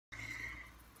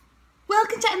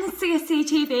looking at it on the CSC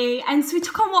TV, and so we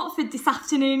took on Watford this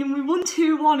afternoon and we won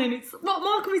 2-1, and it's, what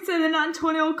more can we say than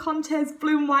Antonio Conte's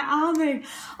blue and white army?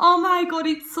 Oh my god,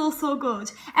 it's so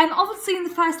good. Obviously in the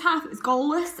first half it was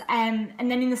goalless, and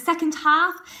then in the second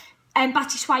half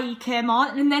Batshuayi came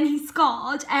on and then he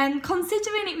scored, and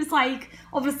considering it was like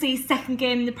obviously his second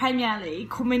game in the Premier League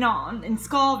coming on and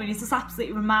scoring is just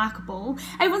absolutely remarkable.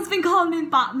 Everyone's been calling him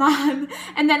Batman,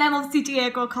 and then obviously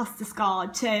Diego Costa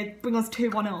scored to bring us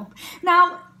 2-1 up.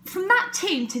 Now from that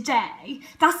team today,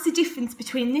 that's the difference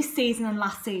between this season and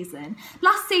last season.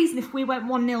 Last season, if we went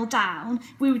 1-0 down,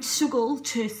 we would struggle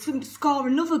to score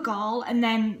another goal and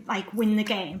then like win the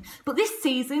game. But this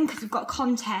season, because we've got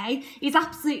Conte, he's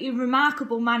absolutely a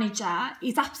remarkable manager.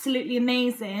 He's absolutely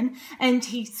amazing, and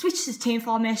he switched his team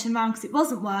formation around because it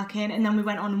wasn't working, and then we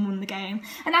went on and won the game.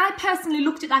 And I personally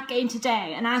looked at that game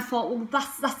today and I thought, well,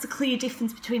 that's the clear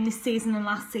difference between this season and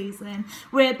last season.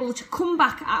 We're able to come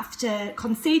back after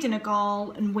conceding a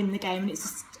goal and win the game, and it's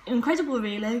just incredible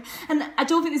really. And I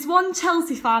don't think there's one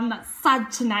Chelsea fan that's sad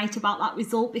tonight about that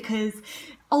result, because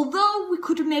although we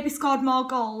could have maybe scored more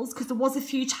goals because there was a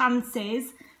few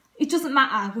chances, it doesn't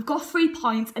matter. We've got 3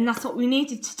 points and that's what we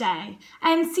needed today.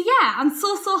 So yeah, I'm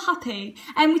so happy.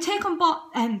 And we take on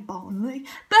Burnley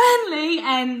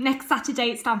next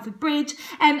Saturday at Stamford Bridge.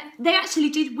 They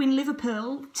actually did win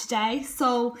Liverpool today,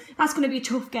 so that's going to be a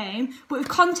tough game. But with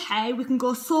Conte, we can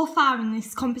go so far in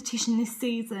this competition this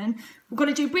season. We're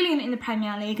going to do brilliant in the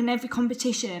Premier League and every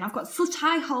competition. I've got such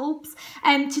high hopes.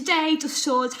 Today just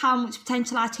showed how much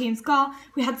potential our team's got.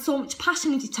 We had so much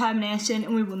passion and determination,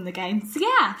 and we won the game. So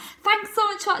yeah, thanks so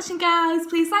much for watching, guys.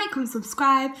 Please like and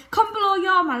subscribe. Comment below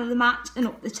your man of the match and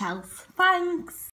up the Chels. Thanks.